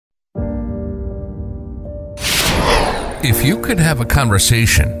If you could have a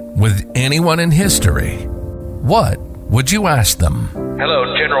conversation with anyone in history, what would you ask them?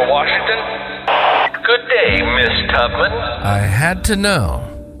 Hello, General Washington. Good day, Miss Tubman. I had to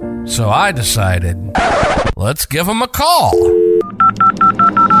know, so I decided, let's give him a call.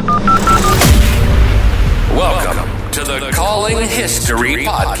 Welcome to the Calling History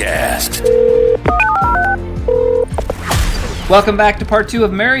Podcast. Welcome back to part 2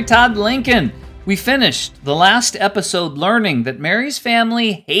 of Mary Todd Lincoln. We finished the last episode learning that Mary's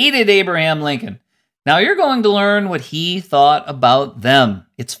family hated Abraham Lincoln. Now you're going to learn what he thought about them.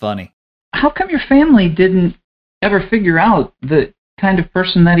 It's funny. How come your family didn't ever figure out the kind of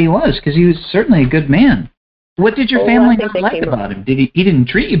person that he was? Because he was certainly a good man. What did your family not like about him? He didn't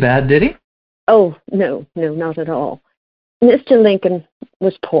treat you bad, did he? Oh, no, not at all. Mr. Lincoln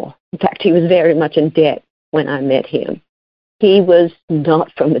was poor. In fact, he was very much in debt when I met him. He was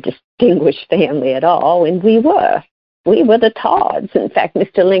not from a distinguished family at all, and we were. We were the Todds. In fact,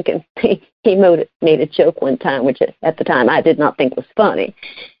 Mr. Lincoln, he made a joke one time, which at the time I did not think was funny,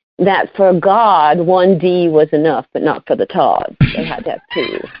 that for God, 1 D was enough, but not for the Todds. They had to have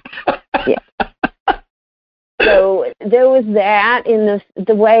 2. Yeah. So there was that in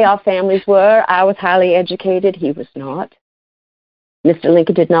the way our families were. I was highly educated. He was not. Mr.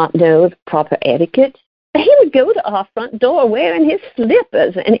 Lincoln did not know the proper etiquette. He would go to our front door wearing his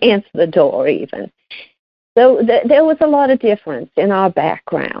slippers and answer the door even. So there was a lot of difference in our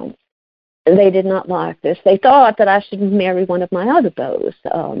backgrounds. They did not like this. They thought that I should marry one of my other beaux.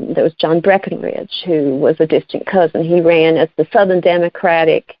 There was John Breckinridge, who was a distant cousin. He ran as the Southern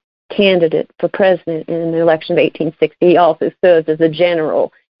Democratic candidate for president in the election of 1860. He also served as a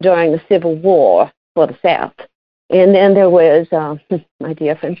general during the Civil War for the South. And then there was my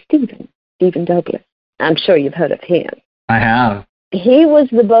dear friend Stephen Douglas. I'm sure you've heard of him. I have. He was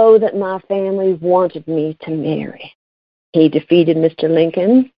the beau that my family wanted me to marry. He defeated Mr.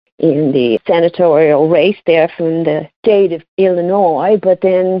 Lincoln in the senatorial race there from the state of Illinois, but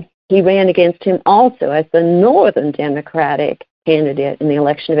then he ran against him also as the Northern Democratic candidate in the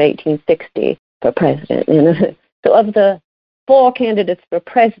election of 1860 for president. And so of the 4 candidates for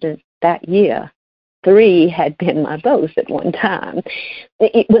president that year, 3 had been my beaux at one time.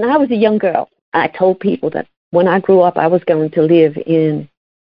 When I was a young girl, I told people that when I grew up, I was going to live in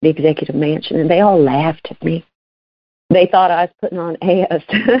the executive mansion, and they all laughed at me. They thought I was putting on airs.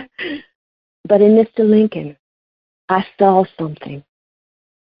 But in Mr. Lincoln, I saw something.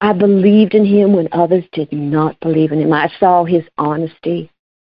 I believed in him when others did not believe in him. I saw his honesty.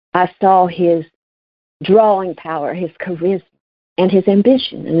 I saw his drawing power, his charisma, and his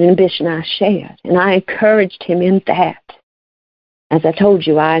ambition, an ambition I shared. And I encouraged him in that. As I told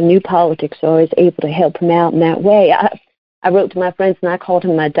you, I knew politics, so I was able to help him out in that way. I wrote to my friends, and I called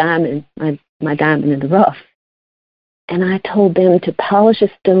him my diamond in the rough. And I told them to polish a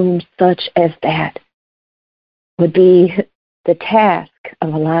stone such as that would be the task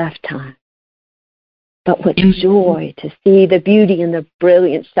of a lifetime. But what joy to see the beauty and the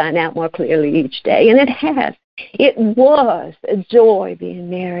brilliance shine out more clearly each day. And it has. It was a joy being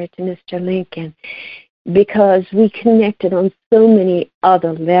married to Mr. Lincoln, because we connected on so many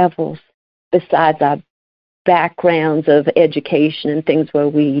other levels besides our backgrounds of education and things where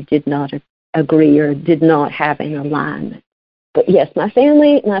we did not agree or did not have an alignment. But yes, my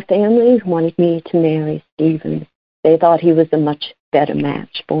family wanted me to marry Stephen. They thought he was a much better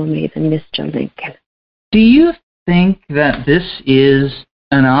match for me than Mr. Lincoln. Do you think that this is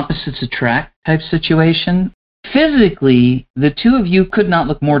an opposites attract type situation? Physically, the two of you could not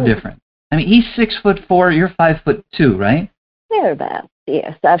look more different. I mean, he's 6'4", you're 5'2", right? Thereabouts,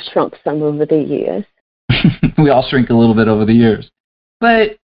 yes. I've shrunk some over the years. We all shrink a little bit over the years.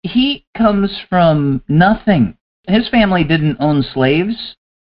 But he comes from nothing. His family didn't own slaves,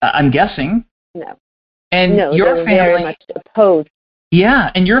 I'm guessing. No. And no, your they were family very much opposed.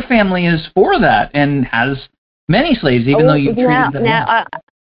 Yeah, and your family is for that and has many slaves, even though you treated them well.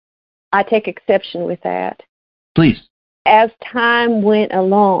 I take exception with that. Please. As time went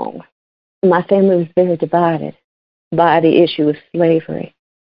along, my family was very divided by the issue of slavery.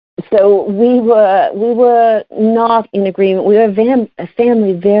 So we were not in agreement. We were a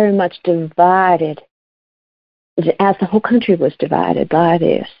family very much divided, as the whole country was divided by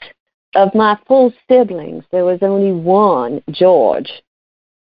this. Of my full siblings, there was only one, George,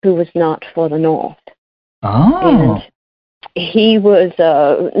 who was not for the North. Oh. And he was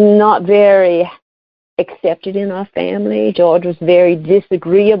not very accepted in our family. George was a very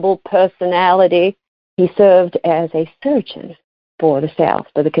disagreeable personality. He served as a surgeon for the South,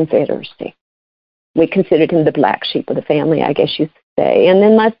 for the Confederacy. We considered him the black sheep of the family, I guess you'd say. And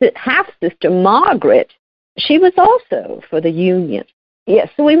then my half-sister, Margaret, she was also for the Union. Yes,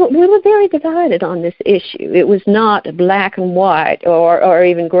 so we were very divided on this issue. It was not black and white or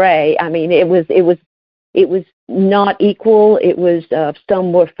even gray. I mean, it was not equal. It was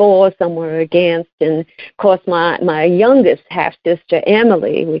some were for, some were against. And of course, my youngest half sister,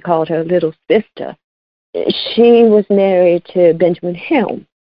 Emily, we called her little sister. She was married to Benjamin Helm,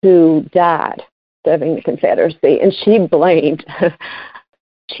 who died serving the Confederacy, and she blamed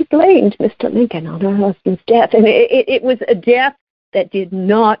Mr. Lincoln on her husband's death, and it was a death that did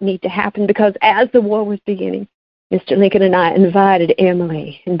not need to happen, because as the war was beginning, Mr. Lincoln and I invited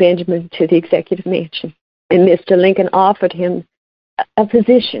Emily and Benjamin to the executive mansion, and Mr. Lincoln offered him a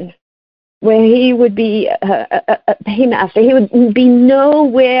position where he would be a paymaster. He would be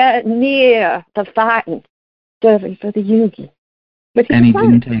nowhere near the fighting, serving for the Union. But he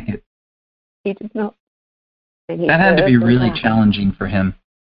didn't take it. He did not. That had to be really challenging for him,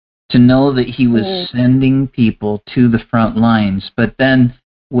 to know that he was sending people to the front lines. But then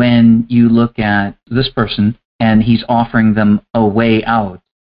when you look at this person and he's offering them a way out,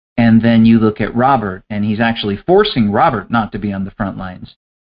 and then you look at Robert and he's actually forcing Robert not to be on the front lines,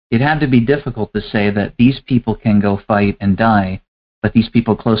 it had to be difficult to say that these people can go fight and die, but these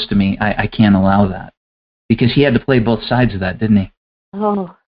people close to me, I can't allow that. Because he had to play both sides of that, didn't he?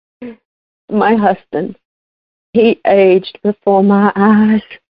 Oh, my husband, he aged before my eyes.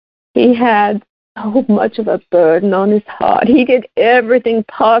 He had so much of a burden on his heart. He did everything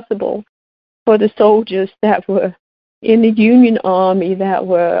possible for the soldiers that were in the Union Army, that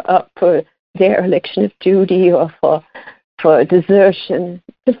were up for dereliction of duty or for desertion,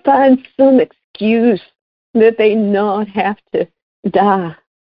 to find some excuse that they not have to die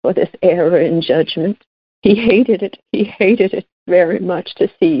for this error in judgment. He hated it. He hated it very much to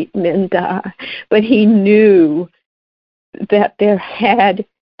see men die. But he knew that there had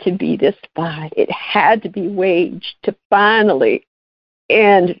to be this fight. It had to be waged to finally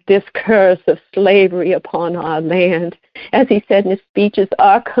end this curse of slavery upon our land. As he said in his speeches,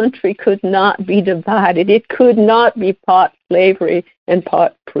 our country could not be divided. It could not be part slavery and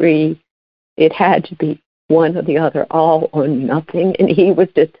part free. It had to be one or the other, all or nothing. And he was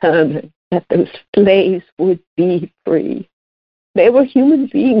determined that those slaves would be free. They were human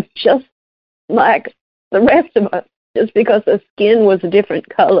beings just like the rest of us. Just because their skin was a different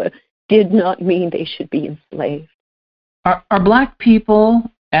color did not mean they should be enslaved. Are black people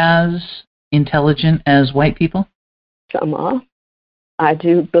as intelligent as white people? Some are. I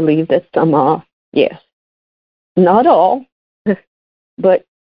do believe that some are, yes. Not all, but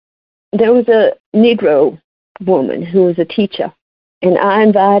there was a Negro woman who was a teacher, and I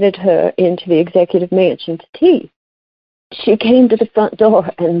invited her into the executive mansion to tea. She came to the front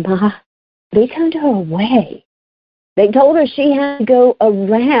door, and they turned her away. They told her she had to go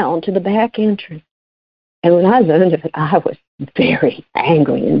around to the back entrance. And when I learned of it, I was very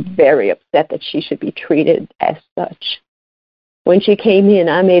angry and very upset that she should be treated as such. When she came in,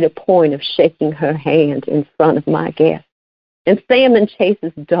 I made a point of shaking her hand in front of my guests. And Salmon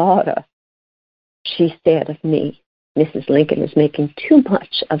Chase's daughter, she said of me, Mrs. Lincoln is making too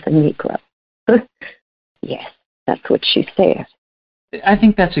much of the Negro. Yes, that's what she said. I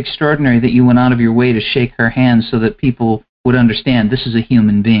think that's extraordinary that you went out of your way to shake her hand so that people would understand this is a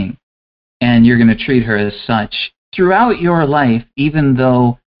human being and you're going to treat her as such. Throughout your life, even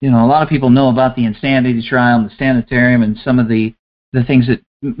though, a lot of people know about the insanity trial and the sanitarium and some of the things that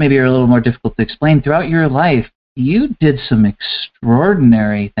maybe are a little more difficult to explain, throughout your life, you did some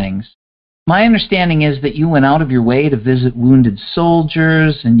extraordinary things. My understanding is that you went out of your way to visit wounded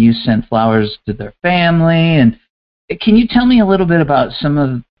soldiers and you sent flowers to their family. And can you tell me a little bit about some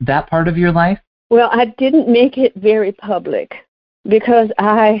of that part of your life? Well, I didn't make it very public because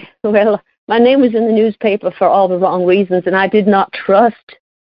my name was in the newspaper for all the wrong reasons, and I did not trust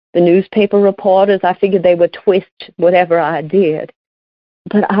the newspaper reporters. I figured they would twist whatever I did.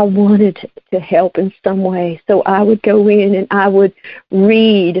 But I wanted to help in some way, so I would go in and I would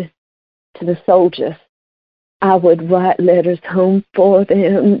read to the soldiers. I would write letters home for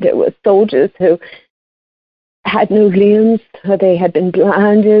them. There were soldiers who had no limbs, or they had been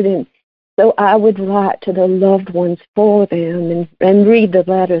blinded, and so I would write to the loved ones for them and read the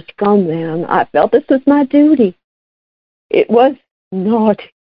letters from them. I felt this was my duty. It was not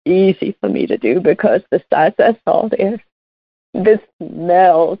easy for me to do because the sights I saw there, the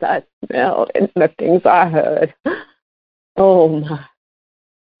smells I smelled, and the things I heard. Oh, my.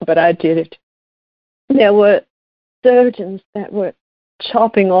 But I did it. There were surgeons that were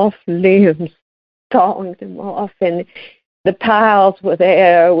chopping off limbs, sawing them off, and the piles were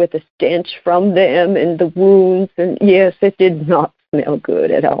there with the stench from them and the wounds, and yes, it did not smell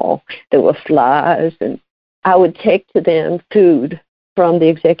good at all. There were flies, and I would take to them food from the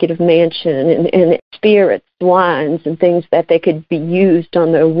executive mansion and spirits, wines, and things that they could be used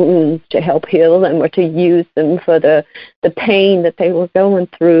on their wounds to help heal them or to use them for the pain that they were going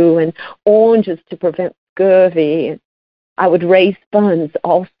through, and oranges to prevent scurvy. I would raise funds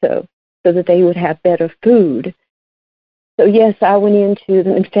also so that they would have better food. So yes, I went into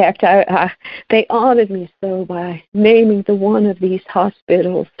them. In fact, they honored me so by naming the one of these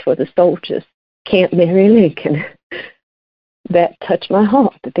hospitals for the soldiers, Camp Mary Lincoln. That touched my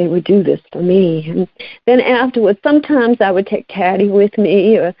heart that they would do this for me. And then afterwards, sometimes I would take Patty with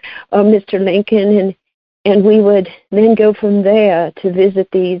me or Mr. Lincoln, and we would then go from there to visit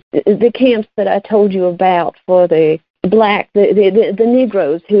the camps that I told you about for the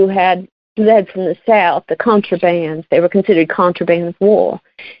Negroes who had fled from the South, the contrabands. They were considered contraband of war,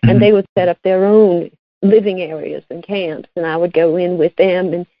 and they would set up their own living areas and camps, and I would go in with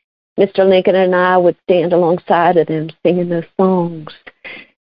them, and Mr. Lincoln and I would stand alongside of them singing those songs.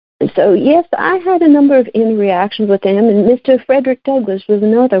 And so, yes, I had a number of interactions with them, and Mr. Frederick Douglass was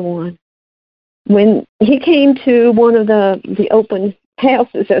another one. When he came to one of the open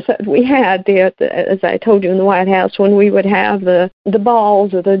houses as we had there, as I told you, in the White House, when we would have the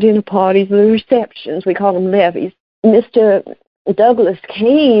balls or the dinner parties, the receptions, we call them levees, Mr. Douglass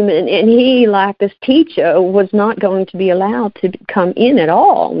came, and he, like this teacher, was not going to be allowed to come in at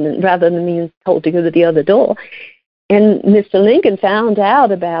all, rather than being told to go to the other door. And Mr. Lincoln found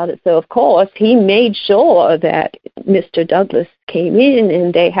out about it, so of course he made sure that Mr. Douglass came in,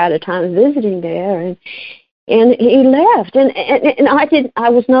 and they had a time visiting there, and he left, and I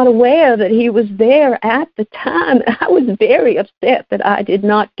was not aware that he was there at the time. I was very upset that I did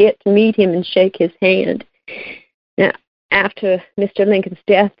not get to meet him and shake his hand. Now, after Mr. Lincoln's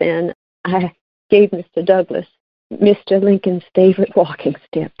death, then, I gave Mr. Douglass Mr. Lincoln's favorite walking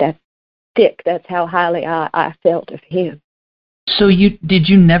stick, that stick. That's how highly I felt of him. So did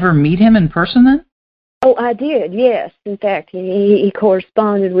you never meet him in person then? Oh, I did, yes. In fact, he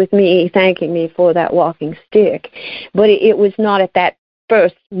corresponded with me, thanking me for that walking stick. But it was not at that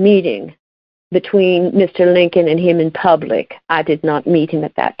first meeting between Mr. Lincoln and him in public. I did not meet him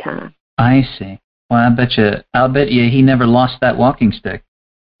at that time. I see. Well, I'll bet you he never lost that walking stick.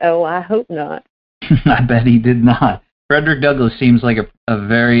 Oh, I hope not. I bet he did not. Frederick Douglass seems like a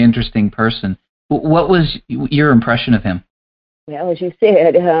very interesting person. What was your impression of him? Well, as you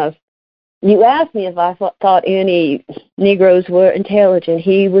said, you asked me if I thought any Negroes were intelligent.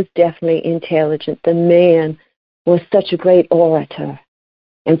 He was definitely intelligent. The man was such a great orator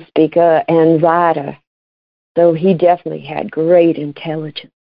and speaker and writer. So he definitely had great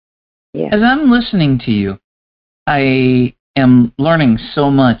intelligence. Yeah. As I'm listening to you, I am learning so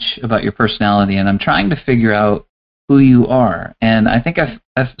much about your personality, and I'm trying to figure out who you are. And I think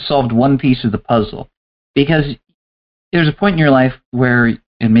I've solved one piece of the puzzle, because there's a point in your life where,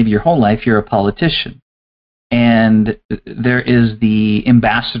 and maybe your whole life, you're a politician. And there is the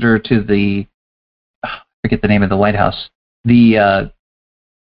ambassador to I forget the name of the White House, the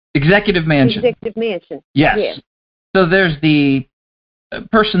executive mansion. Executive mansion. Yes. So there's the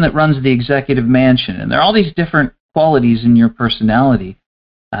person that runs the executive mansion, and there are all these different qualities in your personality.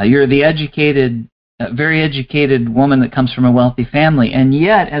 You're the educated, very educated woman that comes from a wealthy family, and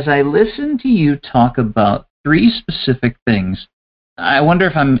yet, as I listen to you talk about three specific things, I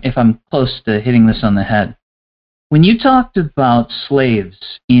wonder if I'm close to hitting this on the head. When you talked about slaves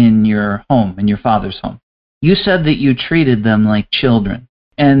in your home, in your father's home, you said that you treated them like children,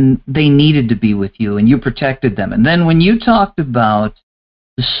 and they needed to be with you, and you protected them. And then when you talked about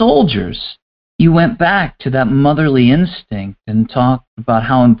the soldiers, you went back to that motherly instinct and talked about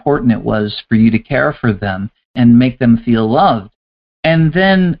how important it was for you to care for them and make them feel loved. And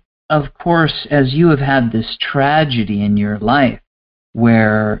then, of course, as you have had this tragedy in your life,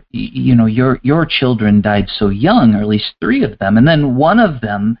 where your children died so young, or at least three of them, and then one of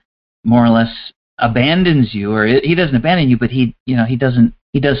them more or less abandons you, or he doesn't abandon you, but he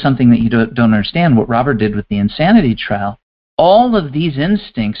does something that you don't understand, what Robert did with the insanity trial. All of these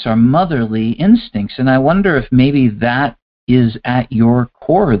instincts are motherly instincts, and I wonder if maybe that is at your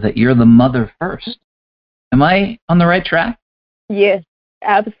core, that you're the mother first. Am I on the right track? Yes,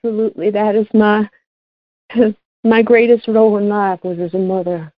 absolutely. That is my greatest role in life, was as a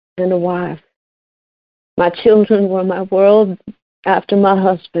mother and a wife. My children were my world after my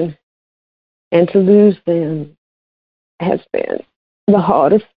husband, and to lose them has been the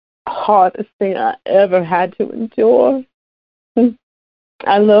hardest thing I ever had to endure.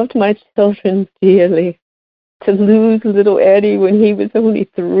 I loved my children dearly. To lose little Eddie when he was only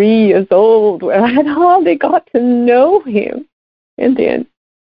 3 years old, where I had hardly got to know him, and then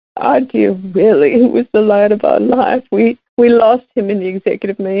Our dear Willie, who was the light of our life, we lost him in the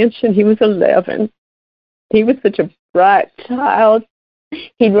executive mansion. He was 11. He was such a bright child.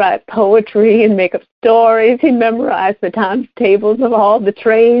 He'd write poetry and make up stories. He memorized the times tables of all the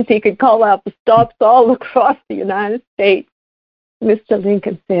trains. He could call out the stops all across the United States. Mr.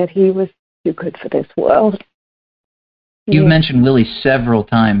 Lincoln said he was too good for this world. You've mentioned Willie several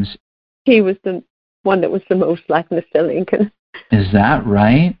times. He was the one that was the most like Mr. Lincoln. Is that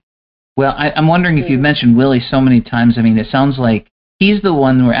right? Well, I'm wondering if you've mentioned Willie so many times. I mean, it sounds like he's the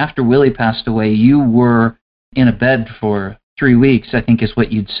one where after Willie passed away, you were in a bed for 3 weeks, I think is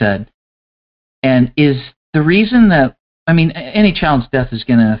what you'd said. And is the reason that, I mean, any child's death is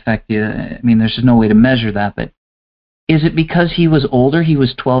going to affect you. I mean, there's just no way to measure that, but is it because he was older, he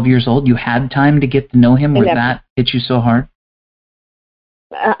was 12 years old, you had time to get to know him, where that hit you so hard?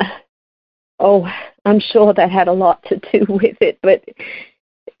 I'm sure that had a lot to do with it, but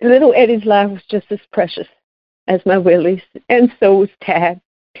little Eddie's life was just as precious as my Willie's, and so was Tad.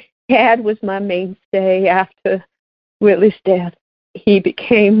 Tad was my mainstay after Willie's death. He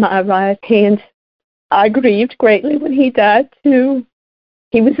became my right hand. I grieved greatly when he died, too.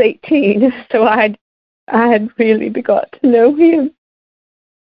 He was 18, so I had really got to know him.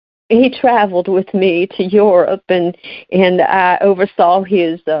 He traveled with me to Europe, and I oversaw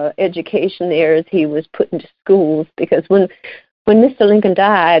his education there as he was put into schools, because when Mr. Lincoln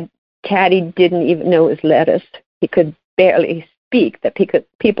died, Taddy didn't even know his letters. He could barely speak, that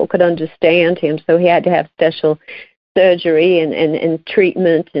people could understand him, so he had to have special surgery and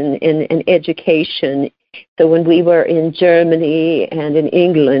treatment and education. So when we were in Germany and in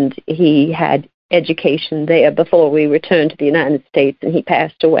England, he had education there before we returned to the United States, and he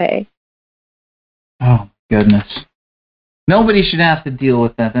passed away. Oh, goodness. Nobody should have to deal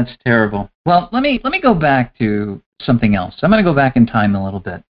with that. That's terrible. Well, let me go back to something else. I'm going to go back in time a little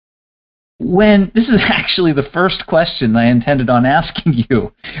bit. This is actually the first question I intended on asking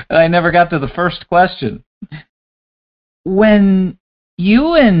you. I never got to the first question. When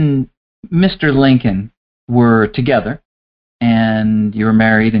you and Mr. Lincoln were together, and you were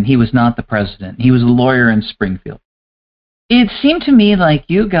married, and he was not the president, he was a lawyer in Springfield, it seemed to me like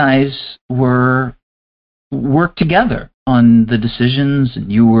you guys worked together on the decisions,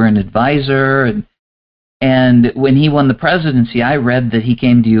 and you were an advisor, and when he won the presidency, I read that he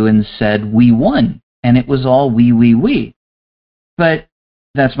came to you and said, "We won," and it was all we. But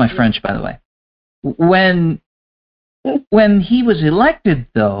that's my French, by the way. When he was elected,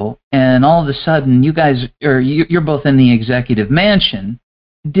 though, and all of a sudden you're both in the executive mansion,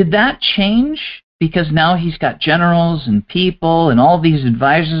 did that change? Because now he's got generals and people and all these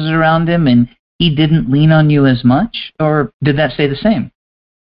advisors around him, and he didn't lean on you as much? Or did that stay the same?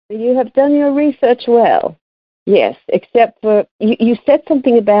 You have done your research well. Yes, except for you said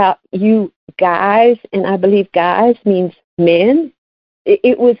something about you guys, and I believe guys means men.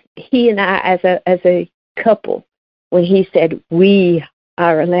 It was he and I as a couple. When he said, "We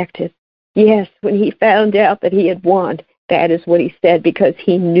are elected." Yes, when he found out that he had won, that is what he said, because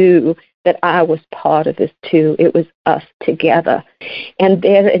he knew that I was part of this too. It was us together. And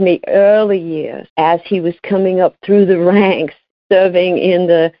then in the early years, as he was coming up through the ranks, serving in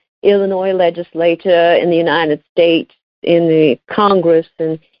the Illinois legislature, in the United States, in the Congress,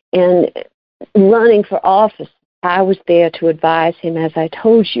 and running for office, I was there to advise him, as I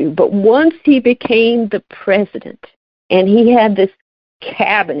told you. But once he became the president, and he had this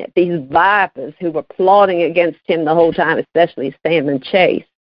cabinet, these vipers who were plotting against him the whole time, especially Sam and Chase,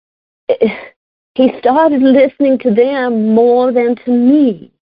 he started listening to them more than to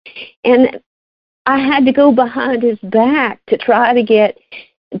me. And I had to go behind his back to try to get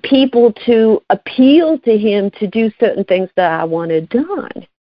people to appeal to him to do certain things that I wanted done.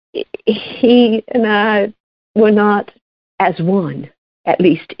 He and I were not as one, at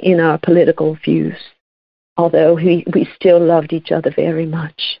least in our political views, although we still loved each other very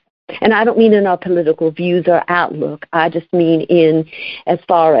much. And I don't mean in our political views or outlook. I just mean in as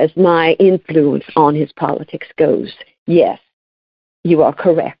far as my influence on his politics goes. Yes, you are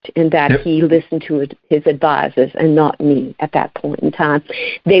correct in that he listened to his advisors and not me at that point in time.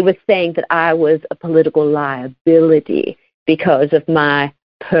 They were saying that I was a political liability because of my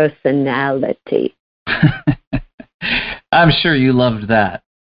personality. I'm sure you loved that.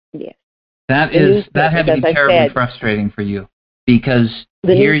 Yes. That had to be terribly frustrating for you, because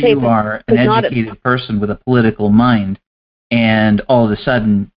here you are, an educated person with a political mind, and all of a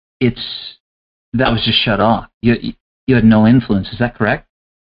sudden that was just shut off. You had no influence. Is that correct?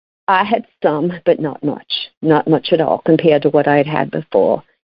 I had some, but not much. Not much at all compared to what I had before.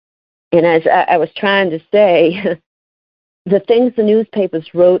 And as I was trying to say, the things the newspapers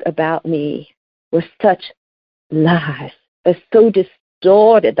wrote about me were such lies, were so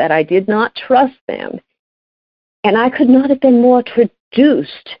distorted that I did not trust them. And I could not have been more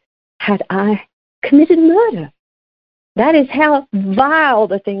traduced had I committed murder. That is how vile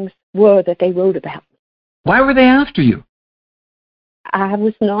the things were that they wrote about me. Why were they after you? I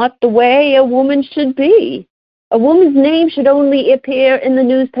was not the way a woman should be. A woman's name should only appear in the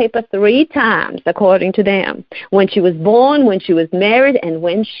newspaper 3 times, according to them. When she was born, when she was married, and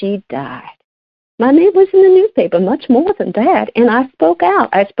when she died. My name was in the newspaper, much more than that, and I spoke out.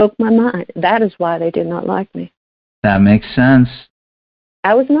 I spoke my mind. That is why they did not like me. That makes sense.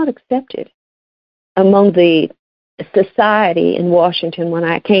 I was not accepted among the society in Washington when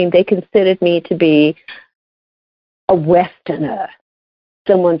I came. They considered me to be a Westerner,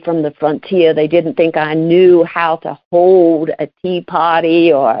 someone from the frontier. They didn't think I knew how to hold a tea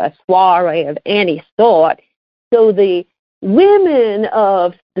party or a soiree of any sort. So the women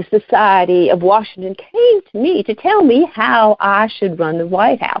of the Society of Washington came to me to tell me how I should run the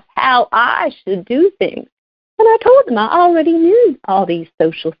White House, how I should do things. And I told them I already knew all these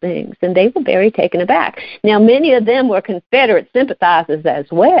social things, and they were very taken aback. Now, many of them were Confederate sympathizers as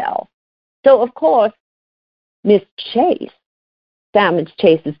well. So, of course, Miss Chase, Simon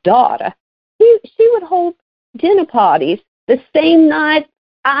Chase's daughter, she would hold dinner parties the same night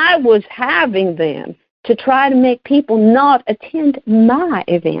I was having them to try to make people not attend my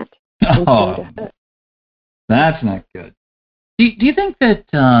event. Oh, that's not good. Do you think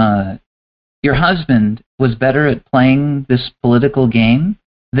that your husband was better at playing this political game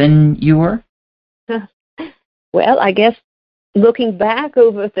than you were? Well, I guess looking back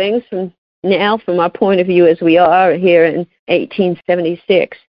over things from our point of view as we are here in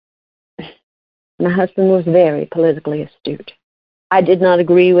 1876, my husband was very politically astute. I did not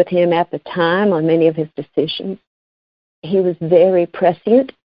agree with him at the time on many of his decisions. He was very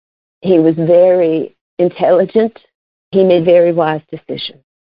prescient. He was very intelligent. He made very wise decisions.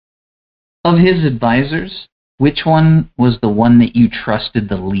 Of his advisors, which one was the one that you trusted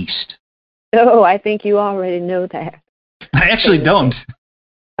the least? Oh, I think you already know that. I actually don't.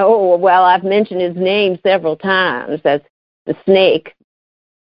 Oh, well, I've mentioned his name several times as the snake.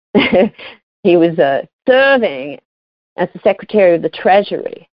 He was serving as the Secretary of the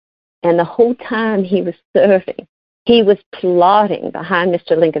Treasury, and the whole time he was serving, he was plotting behind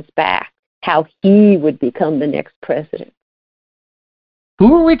Mr. Lincoln's back how he would become the next president.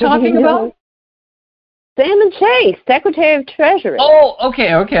 Who are we talking about? Salmon Chase, Secretary of Treasury. Oh,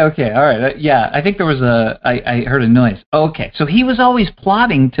 okay. All right. Yeah, I think there was I heard a noise. Okay, so he was always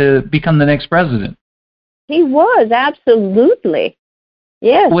plotting to become the next president. He was, absolutely.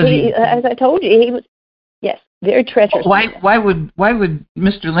 Yes, as I told you, he was, yes, very treacherous. Why would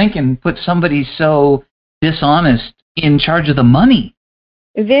Mr. Lincoln put somebody so dishonest in charge of the money?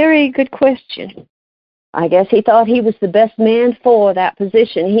 Very good question. I guess he thought he was the best man for that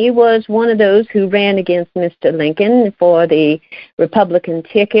position. He was one of those who ran against Mr. Lincoln for the Republican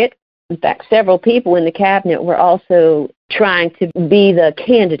ticket. In fact, several people in the cabinet were also trying to be the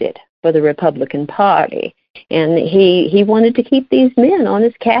candidate for the Republican Party. And he wanted to keep these men on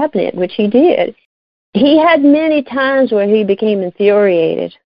his cabinet, which he did. He had many times where he became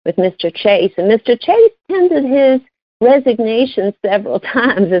infuriated with Mr. Chase, and Mr. Chase tendered his resignation several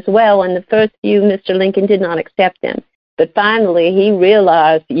times as well, and the first few Mr. Lincoln did not accept him. But finally he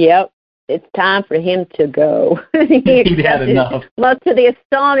realized, yep, it's time for him to go. He'd had enough. Much to the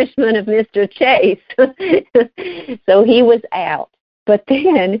astonishment of Mr. Chase. So he was out. But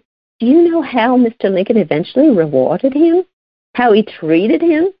then, do you know how Mr. Lincoln eventually rewarded him? How he treated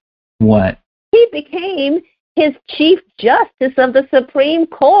him? What? He became his Chief Justice of the Supreme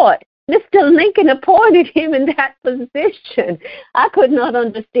Court. Mr. Lincoln appointed him in that position. I could not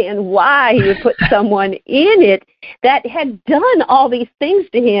understand why he would put someone in it that had done all these things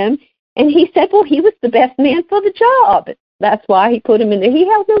to him. And he said, well, he was the best man for the job. That's why he put him in there. He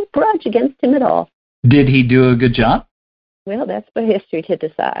held no grudge against him at all. Did he do a good job? Well, that's for history to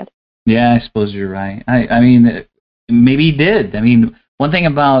decide. Yeah, I suppose you're right. I mean, maybe he did. I mean, one thing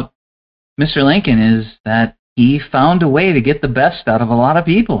about Mr. Lincoln is that he found a way to get the best out of a lot of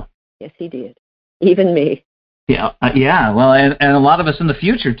people. Yes, he did. Even me. Yeah. Well, and a lot of us in the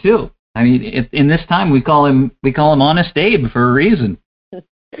future too. I mean, in this time we call him Honest Abe for a reason.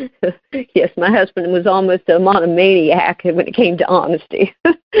 Yes, my husband was almost a monomaniac when it came to honesty.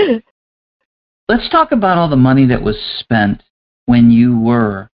 Let's talk about all the money that was spent when you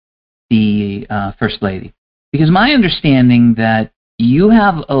were the First Lady, because my understanding that you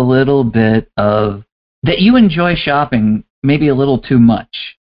have a little bit of that you enjoy shopping, maybe a little too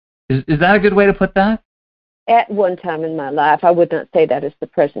much. Is that a good way to put that? at one time in my life. I would not say that is the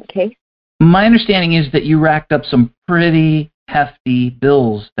present case. My understanding is that you racked up some pretty hefty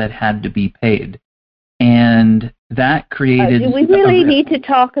bills that had to be paid, and that created... Do we really need to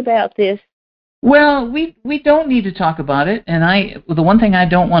talk about this? Well, we don't need to talk about it, and the one thing I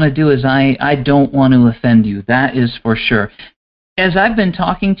don't want to do is I don't want to offend you. That is for sure. As I've been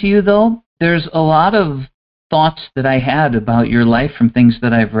talking to you, though, there's a lot of thoughts that I had about your life from things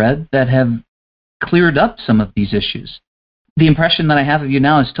that I've read that have cleared up some of these issues. The impression that I have of you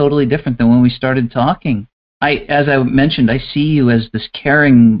now is totally different than when we started talking. As I mentioned, I see you as this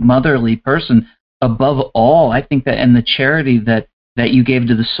caring, motherly person. Above all, I think that, and the charity that you gave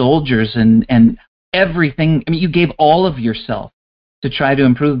to the soldiers and everything. I mean, you gave all of yourself to try to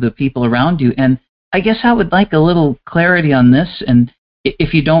improve the people around you. And I guess I would like a little clarity on this. And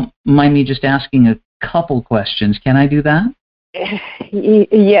if you don't mind me just asking a couple questions, can I do that?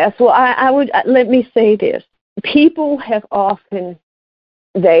 Yes. Well, I would, let me say this. People have often,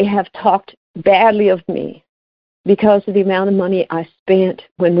 they have talked badly of me because of the amount of money I spent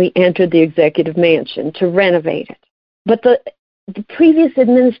when we entered the executive mansion to renovate it. But the previous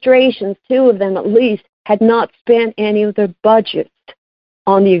administrations, 2 of them at least, had not spent any of their budgets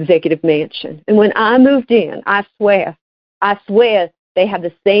on the executive mansion. And when I moved in, I swear they have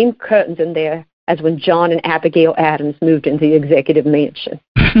the same curtains in there as when John and Abigail Adams moved into the executive mansion.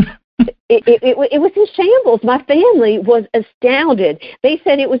 It was in shambles. My family was astounded. They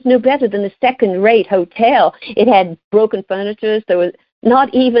said it was no better than a second-rate hotel. It had broken furniture. There was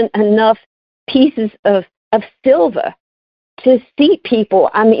not even enough pieces of silver to seat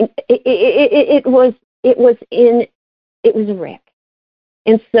people. I mean, it was a wreck.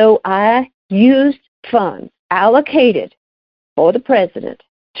 And so I used funds allocated for the president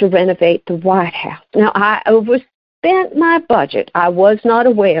to renovate the White House. Now, I overspent my budget. I was not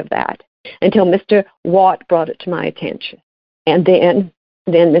aware of that until Mr. Watt brought it to my attention. And then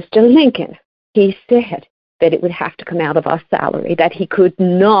Mr. Lincoln, he said that it would have to come out of our salary, that he could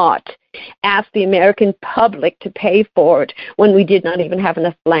not ask the American public to pay for it when we did not even have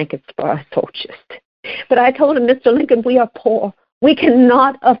enough blankets for our soldiers. But I told him, Mr. Lincoln, we are poor. We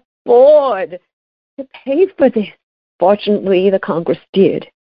cannot afford to pay for this. Fortunately, the Congress did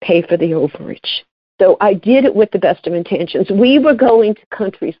pay for the overage. So I did it with the best of intentions. We were going to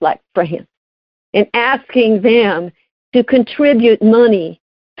countries like France and asking them to contribute money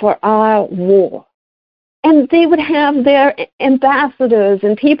for our war. And they would have their ambassadors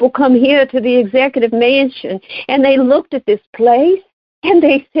and people come here to the executive mansion, and they looked at this place, and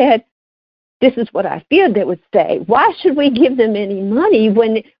they said, this is what I feared they would say. Why should we give them any money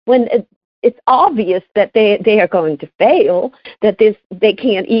when it's obvious that they are going to fail, that they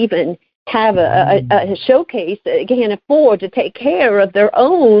can't even have a showcase, they can't afford to take care of their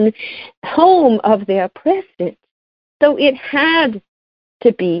own home of their president. So it had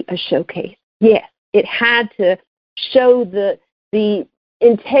to be a showcase, yes. It had to show the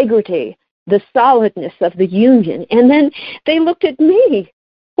integrity, the solidness of the Union. And then they looked at me.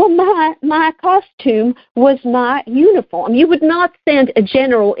 Well, my costume was my uniform. You would not send a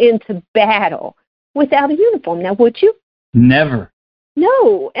general into battle without a uniform, now would you? Never.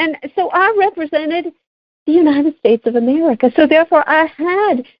 No. And so I represented the United States of America. So therefore I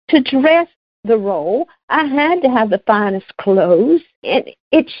had to dress the role. I had to have the finest clothes. And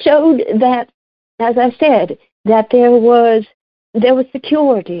it showed that, as I said, that there was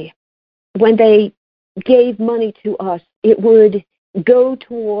security. When they gave money to us, it would go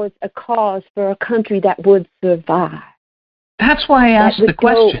towards a cause for a country that would survive. That's why I asked the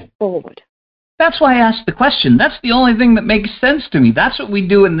question. Forward. That's why I asked the question. That's the only thing that makes sense to me. That's what we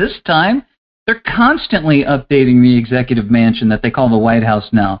do in this time. They're constantly updating the executive mansion that they call the White House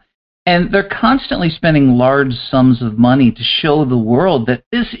now. And they're constantly spending large sums of money to show the world that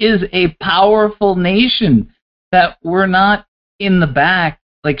this is a powerful nation, that we're not in the back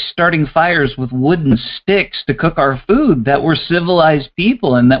like starting fires with wooden sticks to cook our food, that we're civilized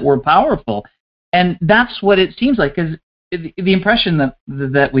people and that we're powerful. And that's what it seems like, because the impression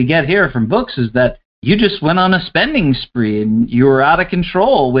that we get here from books is that you just went on a spending spree and you were out of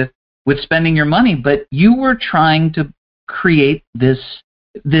control with spending your money, but you were trying to create this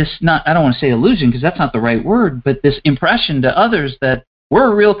not, I don't want to say illusion because that's not the right word, but this impression to others that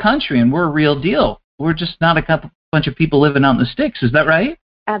we're a real country and we're a real deal. We're just not a bunch of people living out in the sticks. Is that right?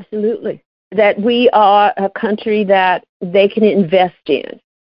 Absolutely. That we are a country that they can invest in,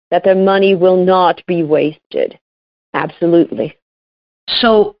 that their money will not be wasted. Absolutely.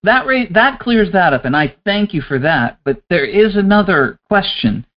 So that clears that up, and I thank you for that. But there is another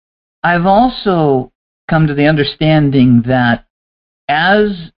question. I've also come to the understanding that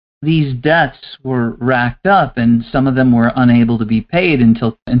as these debts were racked up, and some of them were unable to be paid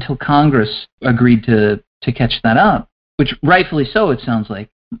until Congress agreed to catch that up, which rightfully so, it sounds like.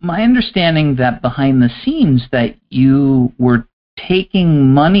 My understanding that behind the scenes that you were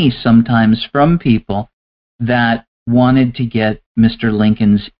taking money sometimes from people that wanted to get Mr.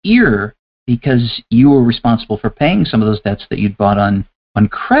 Lincoln's ear because you were responsible for paying some of those debts that you'd bought on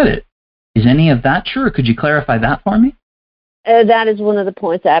credit. Is any of that true, or could you clarify that for me? That is one of the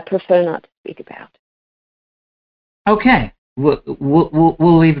points I prefer not to speak about. Okay,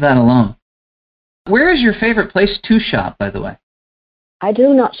 we'll leave that alone. Where is your favorite place to shop, by the way? I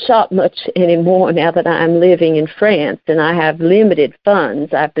do not shop much anymore now that I'm living in France and I have limited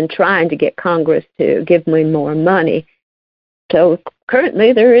funds. I've been trying to get Congress to give me more money. So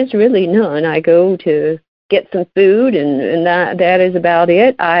currently there is really none. I go to get some food and that is about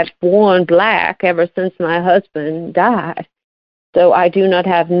it. I've worn black ever since my husband died. So I do not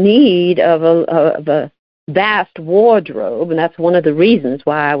have need of a vast wardrobe, and that's one of the reasons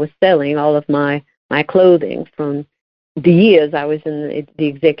why I was selling all of my clothing from the years I was in the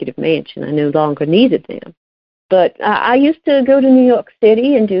executive mansion. I no longer needed them. But I used to go to New York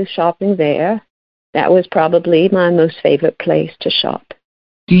City and do shopping there. That was probably my most favorite place to shop.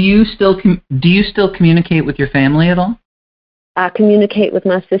 Do you still communicate with your family at all? I communicate with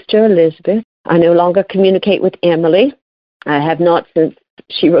my sister Elizabeth. I no longer communicate with Emily. I have not since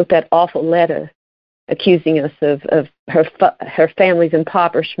she wrote that awful letter accusing us of her family's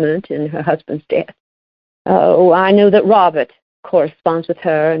impoverishment and her husband's death. Oh, I know that Robert corresponds with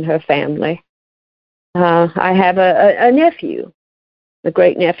her and her family. I have a nephew, a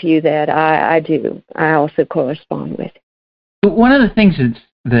great nephew that I also correspond with. One of the things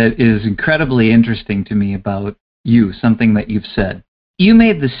that is incredibly interesting to me about you, something that you've said, you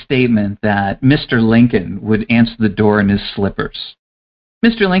made the statement that Mr. Lincoln would answer the door in his slippers.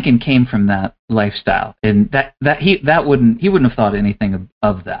 Mr. Lincoln came from that lifestyle, and he wouldn't have thought anything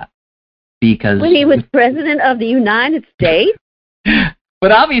of that. Because when he was president of the United States?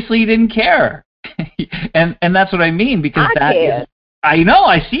 But obviously he didn't care. and that's what I mean, because I know,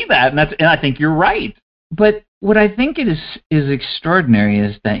 I see that, and I think you're right. But what I think is extraordinary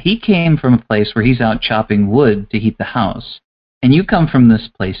is that he came from a place where he's out chopping wood to heat the house, and you come from this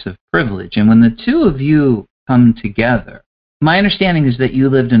place of privilege. And when the two of you come together, my understanding is that you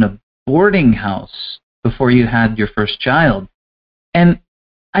lived in a boarding house before you had your first child. And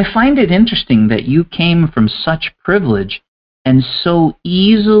I find it interesting that you came from such privilege and so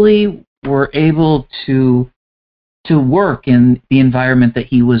easily were able to work in the environment that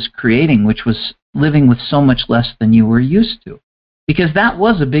he was creating, which was living with so much less than you were used to. Because that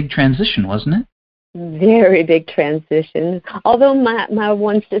was a big transition, wasn't it? Very big transition. Although my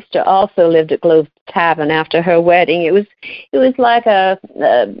one sister also lived at Globe's Tavern after her wedding, it was like a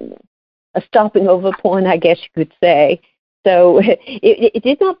stopping over point, I guess you could say. So it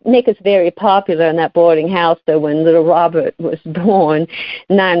did not make us very popular in that boarding house, though, when little Robert was born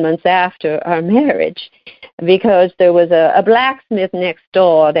 9 months after our marriage, because there was a blacksmith next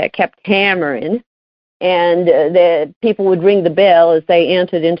door that kept hammering, and the people would ring the bell as they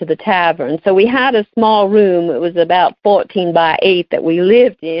entered into the tavern. So we had a small room. It was about 14 by 8 that we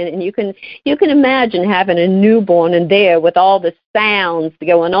lived in, and you can imagine having a newborn in there with all the sounds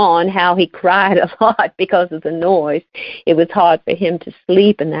going on, how he cried a lot because of the noise. It was hard for him to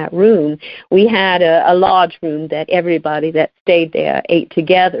sleep in that room. We had a large room that everybody that stayed there ate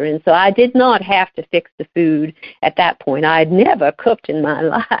together, and so I did not have to fix the food at that point. I had never cooked in my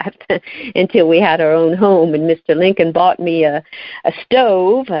life until we had our own home, and Mr. Lincoln bought me a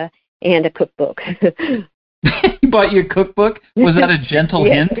stove and a cookbook. He bought you a cookbook? Was that a gentle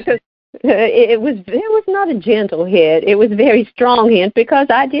hint? Because it was not a gentle hint. It was a very strong hint, because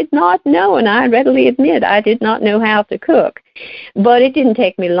I did not know, and I readily admit I did not know how to cook. But it didn't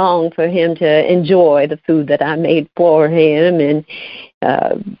take me long for him to enjoy the food that I made for him.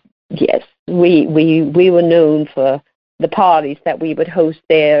 And yes, we were known for the parties that we would host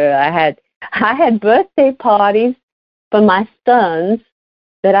there. I had birthday parties for my sons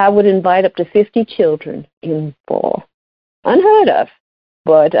that I would invite up to 50 children in for. Unheard of.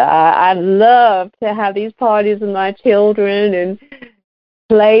 But I love to have these parties with my children and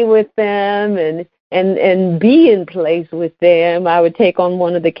play with them and be in place with them. I would take on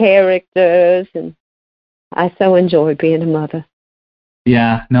one of the characters, and I so enjoy being a mother.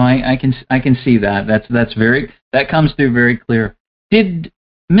 Yeah, no, I can see that. That comes through very clear. Did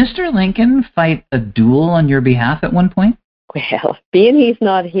Mr. Lincoln fight a duel on your behalf at one point? Well, being he's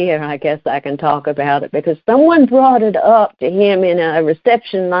not here, I guess I can talk about it, because someone brought it up to him in a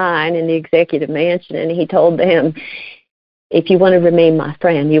reception line in the executive mansion, and he told them, if you want to remain my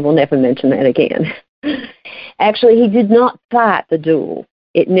friend, you will never mention that again. Actually, he did not fight the duel.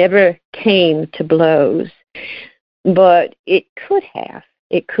 It never came to blows, but it could have.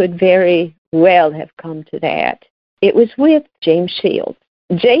 It could very well have come to that. It was with James Shields.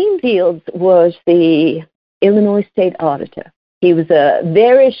 James Shields was the Illinois state auditor. He was a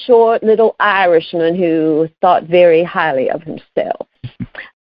very short little Irishman who thought very highly of himself.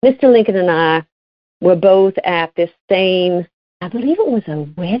 Mr. Lincoln and I were both at this same, I believe it was a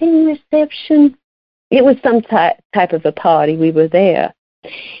wedding reception. It was some type of a party. We were there.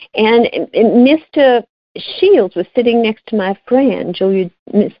 And Mr. Shields was sitting next to my friend,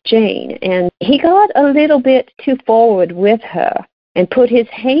 Miss Jane, and he got a little bit too forward with her and put his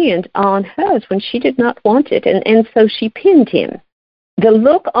hand on hers when she did not want it, and so she pinned him. The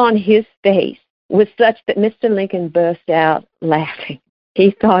look on his face was such that Mr. Lincoln burst out laughing.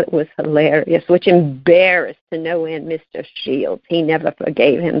 He thought it was hilarious, which embarrassed to no end Mr. Shields. He never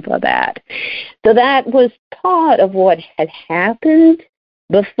forgave him for that. So that was part of what had happened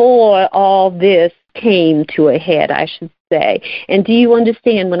before all this came to a head, I should say. And do you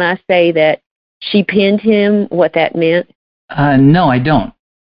understand when I say that she pinned him, what that meant? No, I don't.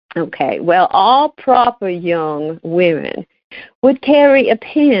 Okay, well, all proper young women would carry a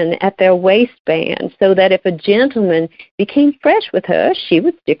pin at their waistband so that if a gentleman became fresh with her, she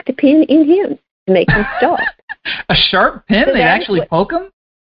would stick the pin in him to make him stop. A sharp pin? So they'd actually poke him?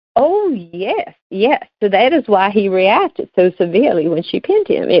 Oh, yes. So that is why he reacted so severely when she pinned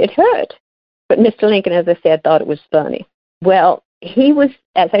him. It hurt. But Mr. Lincoln, as I said, thought it was funny. Well, he was,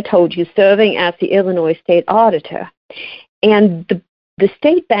 as I told you, serving as the Illinois state auditor. And the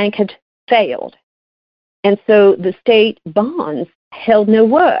state bank had failed. And so the state bonds held no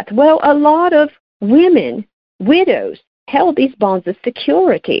worth. Well, a lot of women, widows, held these bonds as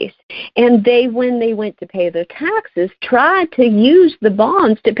securities. And they, when they went to pay their taxes, tried to use the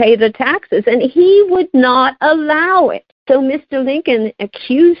bonds to pay their taxes, and he would not allow it. So Mr. Lincoln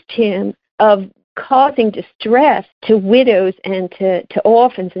accused him of causing distress to widows and to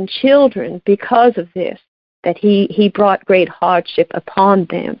orphans and children because of this, that he brought great hardship upon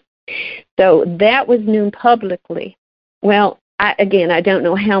them. So that was known publicly. Well, I don't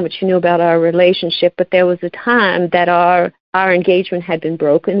know how much you know about our relationship, but there was a time that our engagement had been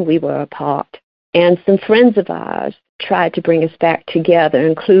broken. We were apart. And some friends of ours tried to bring us back together,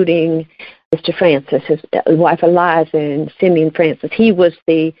 including Mr. Francis, his wife Eliza, and Simeon Francis. He was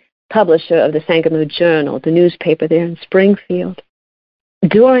the publisher of the Sangamo Journal, the newspaper there in Springfield.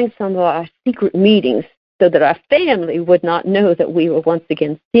 During some of our secret meetings, so that our family would not know that we were once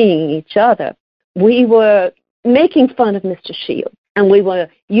again seeing each other, we were making fun of Mr. Shields, and we were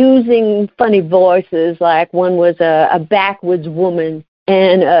using funny voices, like one was a backwoods woman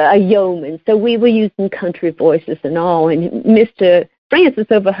and a yeoman, so we were using country voices and all, and Mr. Francis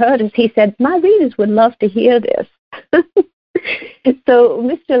overheard us. He said, "My readers would love to hear this." So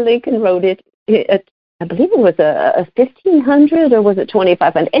Mr. Lincoln wrote it, I believe it was a 1,500 or was it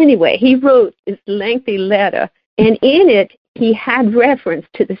 2,500? Anyway, he wrote this lengthy letter, and in it, he had reference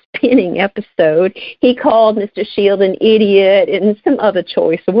to this pinning episode. He called Mr. Shields an idiot and some other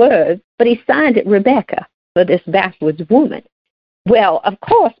choice words, but he signed it Rebecca for this backwoods woman. Well, of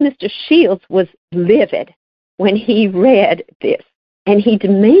course, Mr. Shields was livid when he read this, and he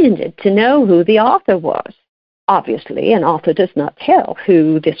demanded to know who the author was. Obviously, an author does not tell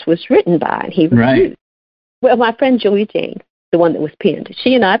who this was written by, and he refused. Right. Well, my friend Julia Jane, the one that was pinned,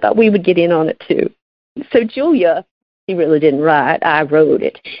 she and I thought we would get in on it too. So Julia, she really didn't write. I wrote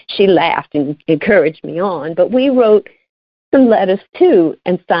it. She laughed and encouraged me on, but we wrote some letters too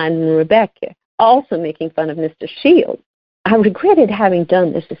and signed them Rebecca, also making fun of Mr. Shields. I regretted having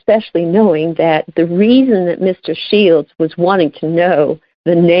done this, especially knowing that the reason that Mr. Shields was wanting to know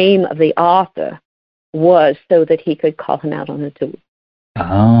the name of the author was so that he could call him out on a duel.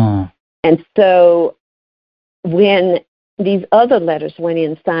 Oh. And so when these other letters went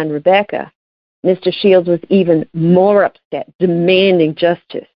in signed Rebecca, Mr. Shields was even more upset, demanding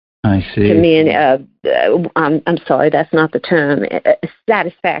justice. I see. I'm sorry, that's not the term.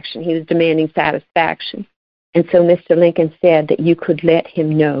 Satisfaction. He was demanding satisfaction. And so Mr. Lincoln said that you could let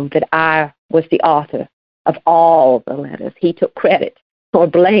him know that I was the author of all the letters. He took credit, or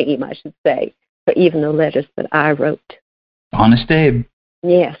blame, I should say, for even the letters that I wrote. Honest Abe.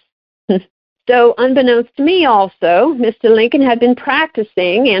 Yes. So unbeknownst to me also, Mr. Lincoln had been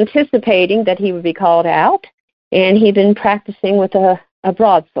practicing, anticipating that he would be called out, and he'd been practicing with a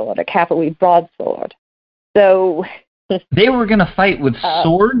broadsword, a cavalry broadsword. So they were going to fight with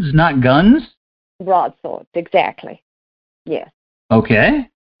swords, not guns? Broadswords, exactly. Yes. Okay.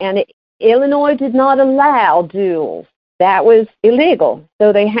 And Illinois did not allow duels. that was illegal.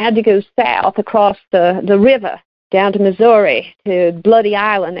 So they had to go south across the river down to Missouri, to Bloody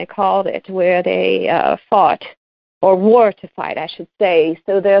Island, they called it, where they fought, or were to fight, I should say.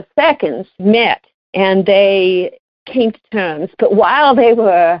 So their seconds met, and they came to terms. But while they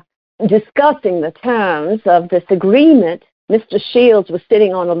were discussing the terms of this agreement, Mr. Shields was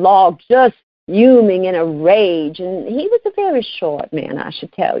sitting on a log just fuming in a rage, and he was a very short man, I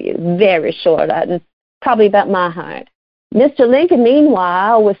should tell you, very short, and probably about my height. Mr. Lincoln,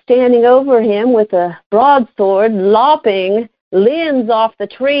 meanwhile, was standing over him with a broadsword, lopping limbs off the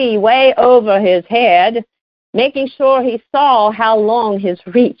tree way over his head, making sure he saw how long his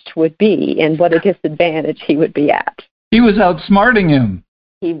reach would be and what a disadvantage he would be at. He was outsmarting him.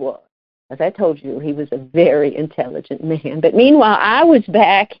 He was. As I told you, he was a very intelligent man. But meanwhile, I was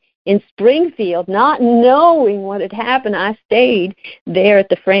back in Springfield, not knowing what had happened. I stayed there at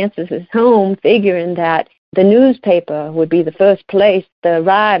the Francis' home, figuring that the newspaper would be the first place. There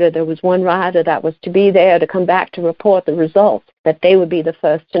was one rider that was to be there to come back to report the results, that they would be the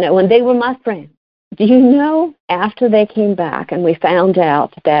first to know. And they were my friends. Do you know, after they came back and we found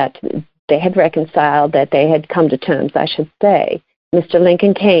out that they had reconciled, that they had come to terms, I should say, Mr.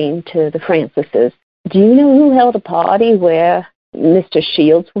 Lincoln came to the Francis'. Do you know who held a party where Mr.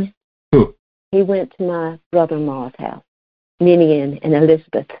 Shields went? Who? He went to my brother-in-law's house, Ninian and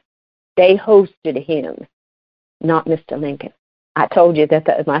Elizabeth. They hosted him, not Mr. Lincoln. I told you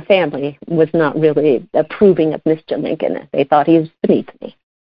that my family was not really approving of Mr. Lincoln. They thought he was beneath me.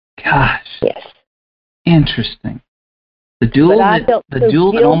 Gosh. Yes. Interesting. The duel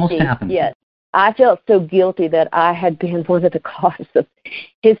that almost happened. Yes. I felt so guilty that I had been one of the causes of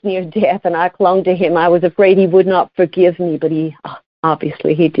his near death, and I clung to him. I was afraid he would not forgive me, but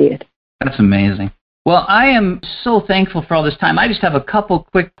obviously he did. That's amazing. Well, I am so thankful for all this time. I just have a couple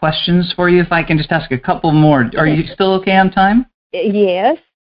quick questions for you, if I can just ask a couple more. Are you still okay on time? Yes.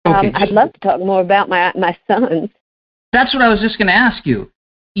 Okay. I'd love to talk more about my sons. That's what I was just going to ask you.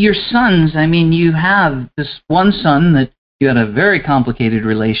 Your sons, I mean, you have this one son that you had a very complicated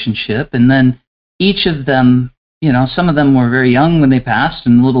relationship, and then each of them, some of them were very young when they passed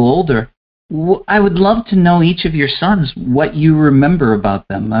and a little older. I would love to know each of your sons, what you remember about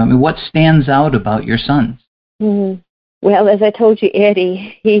them. I mean, what stands out about your sons? Mm-hmm. Well, as I told you,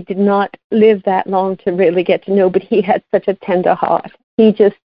 Eddie, he did not live that long to really get to know, but he had such a tender heart. He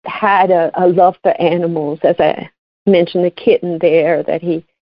just had a love for animals. As I mentioned, the kitten there that he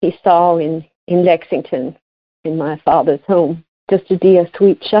saw in Lexington, in my father's home, just a dear,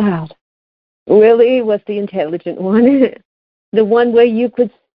 sweet child. Willie was the intelligent one, the one where you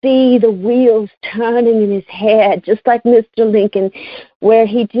could see the wheels turning in his head, just like Mr. Lincoln, where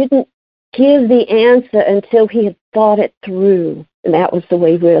he didn't give the answer until he had thought it through. And that was the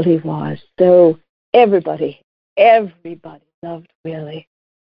way Willie was. So everybody loved Willie.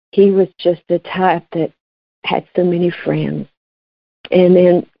 He was just the type that had so many friends. And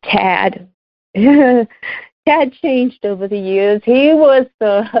then Tad. Tad changed over the years. He was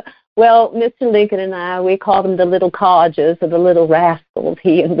Mr. Lincoln and I, we called them the little codgers or the little rascals,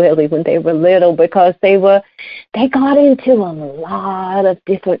 he and Willie, when they were little, because they got into a lot of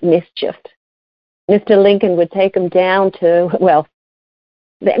different mischief. Mr. Lincoln would take them down to,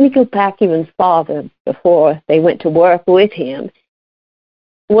 let me go back even farther before they went to work with him.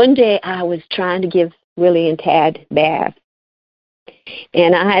 One day I was trying to give Willie and Tad baths,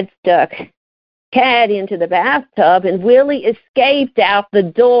 and I had stuck Tad into the bathtub, and Willie escaped out the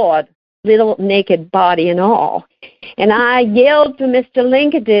door, little naked body and all. And I yelled for Mr.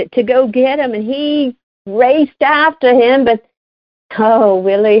 Lincoln to go get him, and he raced after him, but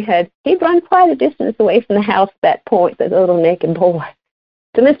he'd run quite a distance away from the house at that point, the little naked boy.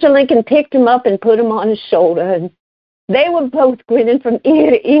 So Mr. Lincoln picked him up and put him on his shoulder, and they were both grinning from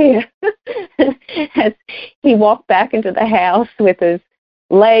ear to ear as he walked back into the house with his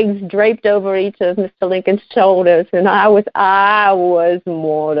legs draped over each of Mr. Lincoln's shoulders, and I was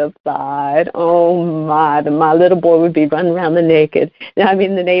mortified. Oh my little boy would be running around the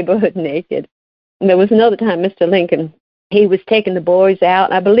neighborhood naked. And there was another time Mr. Lincoln, he was taking the boys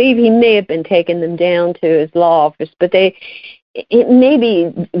out. I believe he may have been taking them down to his law office, but it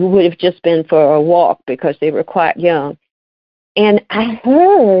maybe would have just been for a walk because they were quite young. And I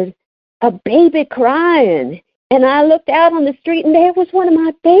heard a baby crying. And I looked out on the street, and there was one of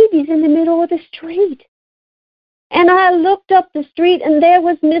my babies in the middle of the street. And I looked up the street, and there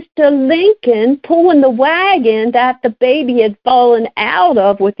was Mr. Lincoln pulling the wagon that the baby had fallen out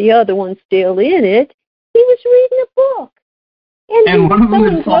of with the other one still in it. He was reading a book. And one of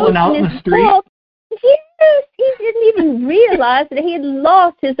them had fallen out in the street? Yes, he didn't even realize that he had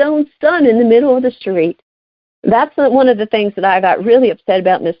lost his own son in the middle of the street. That's one of the things that I got really upset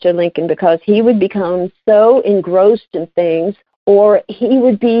about Mr. Lincoln, because he would become so engrossed in things, or he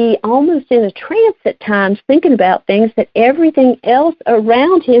would be almost in a trance at times thinking about things, that everything else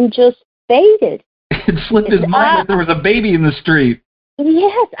around him just faded. It slipped his mind that there was a baby in the street.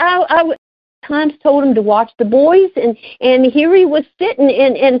 Yes, I times told him to watch the boys, and here he was sitting,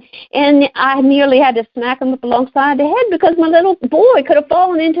 and I nearly had to smack him up alongside the head, because my little boy could have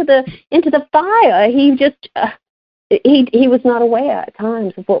fallen into the fire. He just he was not aware at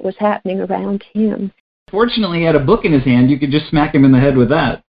times of what was happening around him. Fortunately, he had a book in his hand. You could just smack him in the head with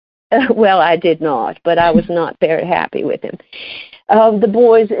that. Well, I did not, but I was not very happy with him. The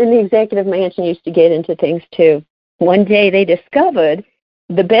boys in the executive mansion used to get into things too. One day they discovered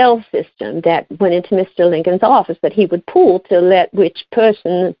the bell system that went into Mr. Lincoln's office that he would pull to let which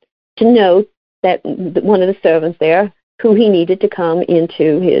person to know that one of the servants there, who he needed to come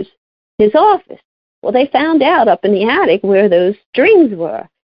into his office. Well, they found out up in the attic where those strings were,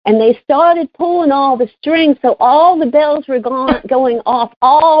 and they started pulling all the strings, so all the bells were going off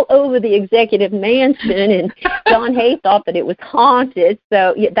all over the executive mansion, and John Hay thought that it was haunted.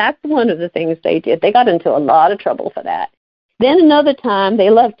 So yeah, that's one of the things they did. They got into a lot of trouble for that. Then another time,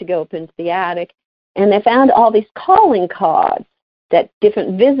 they loved to go up into the attic, and they found all these calling cards that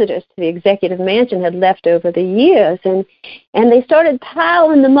different visitors to the executive mansion had left over the years, and they started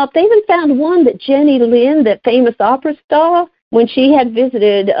piling them up. They even found one that Jenny Lind, that famous opera star, when she had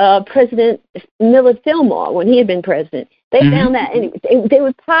visited President Millard Fillmore when he had been president, they found that, and they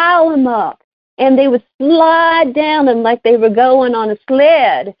would pile them up, and they would slide down them like they were going on a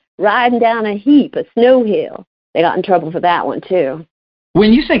sled, riding down a snow hill. They got in trouble for that one, too.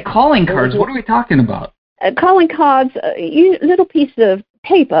 When you say calling cards, what are we talking about? Calling cards, little pieces of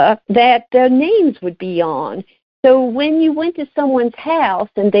paper that their names would be on. So when you went to someone's house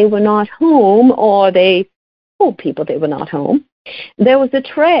and they were not home, or they told people they were not home, there was a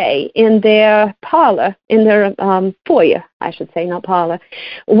tray in their parlor, in their foyer, I should say, not parlor,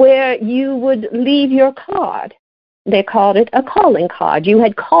 where you would leave your card. They called it a calling card. You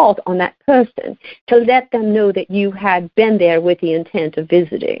had called on that person to let them know that you had been there with the intent of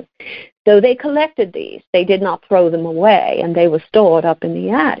visiting. So they collected these. They did not throw them away, and they were stored up in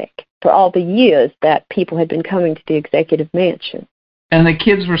the attic for all the years that people had been coming to the executive mansion. And the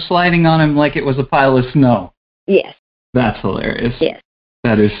kids were sliding on him like it was a pile of snow. Yes. That's hilarious. Yes.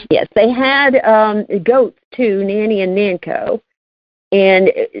 That is. Yes, they had goats, too, Nanny and Nanko.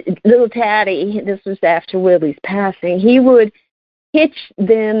 And little Taddy, this was after Willie's passing, he would hitch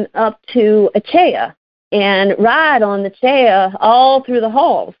them up to a chair and ride on the chair all through the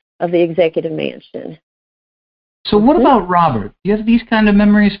halls of the executive mansion. So what about Robert? Do you have these kind of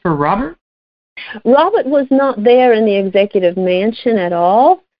memories for Robert? Robert was not there in the executive mansion at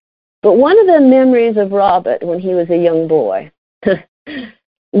all, but one of the memories of Robert when he was a young boy,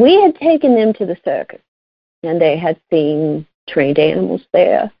 we had taken them to the circus, and they had seen trained animals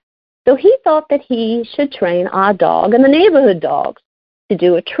there. So he thought that he should train our dog and the neighborhood dogs to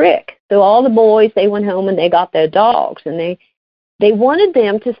do a trick. So all the boys, they went home and they got their dogs, and they wanted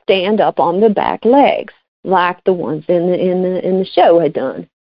them to stand up on their back legs like the ones in the show had done.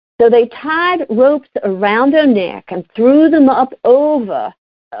 So they tied ropes around their neck and threw them up over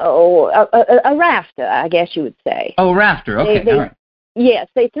a rafter, I guess you would say. Oh, rafter. Okay, all right. Yes,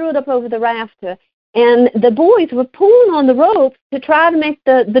 they threw it up over the rafter. And the boys were pulling on the ropes to try to make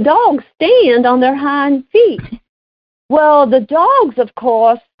the dogs stand on their hind feet. Well, the dogs, of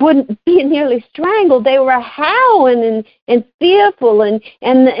course, wouldn't be nearly strangled. They were howling and fearful,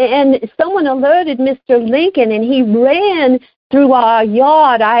 and someone alerted Mr. Lincoln, and he ran through our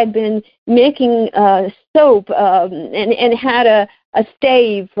yard. I had been making soap and had a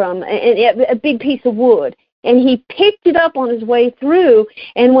stave from a big piece of wood. And he picked it up on his way through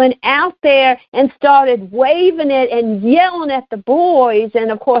and went out there and started waving it and yelling at the boys.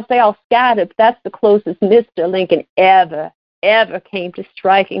 And, of course, they all scattered. But that's the closest Mr. Lincoln ever came to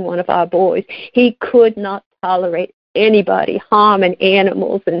striking one of our boys. He could not tolerate anybody harming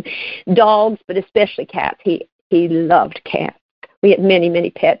animals and dogs, but especially cats. He loved cats. We had many, many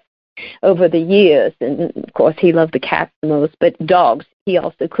pets over the years. And, of course, he loved the cats the most. But dogs, he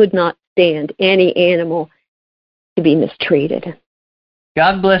also could not stand any animal to be mistreated.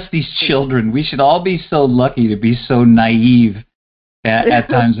 God bless these children. We should all be so lucky to be so naive at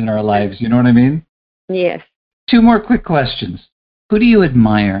times in our lives. You know what I mean? Yes. 2 more quick questions. Who do you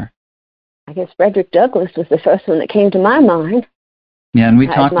admire? I guess Frederick Douglass was the first one that came to my mind. Yeah, and we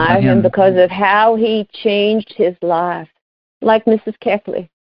talked about him. I admire him because of how he changed his life. Like Mrs. Keckley.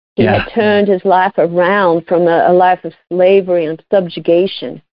 He had turned his life around from a life of slavery and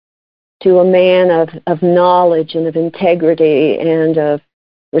subjugation to a man of knowledge and of integrity and of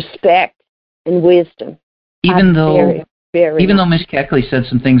respect and wisdom. Even though Very Miss Keckley said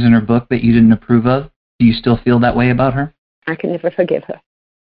some things in her book that you didn't approve of, do you still feel that way about her? I can never forgive her.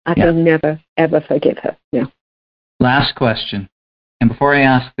 I can never, ever forgive her. No. Last question. And before I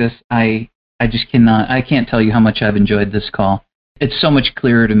ask this, I can't tell you how much I've enjoyed this call. It's so much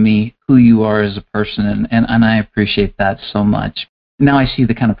clearer to me who you are as a person, and I appreciate that so much. Now I see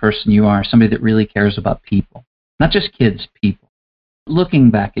the kind of person you are, somebody that really cares about people. Not just kids, people.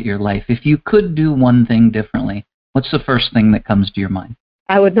 Looking back at your life, if you could do one thing differently, what's the first thing that comes to your mind?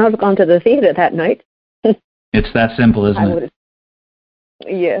 I would not have gone to the theater that night. It's that simple, isn't it?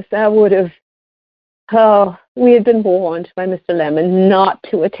 Yes, I would have. Oh, we had been warned by Mr. Lemon not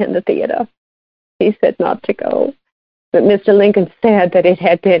to attend the theater. He said not to go. But Mr. Lincoln said that it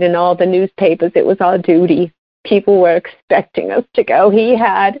had been in all the newspapers. It was our duty. People were expecting us to go. He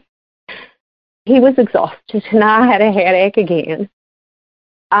was exhausted, and I had a headache again.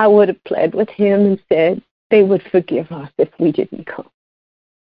 I would have pled with him and said they would forgive us if we didn't come.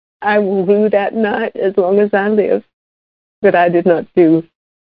 I will rue that night as long as I live, but I did not do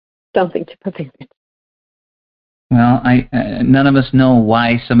something to prevent it. Well, none of us know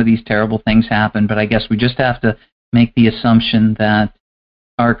why some of these terrible things happen, but I guess we just have to make the assumption that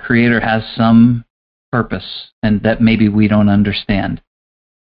our Creator has some purpose and that maybe we don't understand.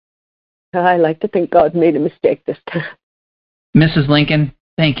 I like to think God made a mistake this time. Mrs. Lincoln,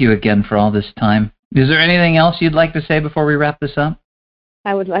 thank you again for all this time. Is there anything else you'd like to say before we wrap this up?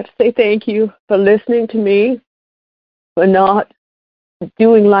 I would like to say thank you for listening to me, for not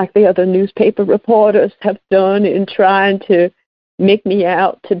doing like the other newspaper reporters have done in trying to make me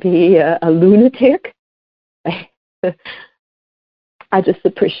out to be a lunatic. I just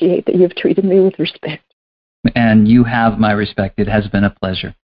appreciate that you've treated me with respect. And you have my respect. It has been a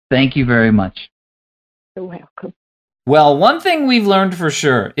pleasure. Thank you very much. You're welcome. Well, one thing we've learned for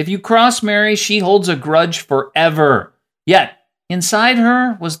sure, if you cross Mary, she holds a grudge forever. Yet, inside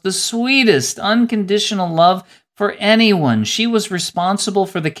her was the sweetest, unconditional love for anyone she was responsible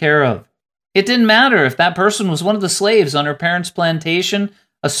for the care of. It didn't matter if that person was one of the slaves on her parents' plantation,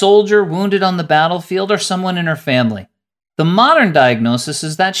 a soldier wounded on the battlefield, or someone in her family. The modern diagnosis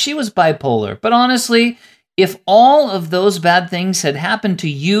is that she was bipolar, but honestly, if all of those bad things had happened to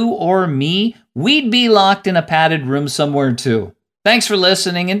you or me, we'd be locked in a padded room somewhere too. Thanks for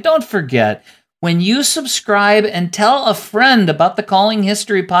listening, and don't forget, when you subscribe and tell a friend about the Calling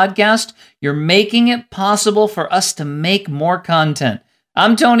History podcast, you're making it possible for us to make more content.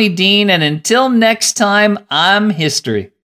 I'm Tony Dean, and until next time, I'm History.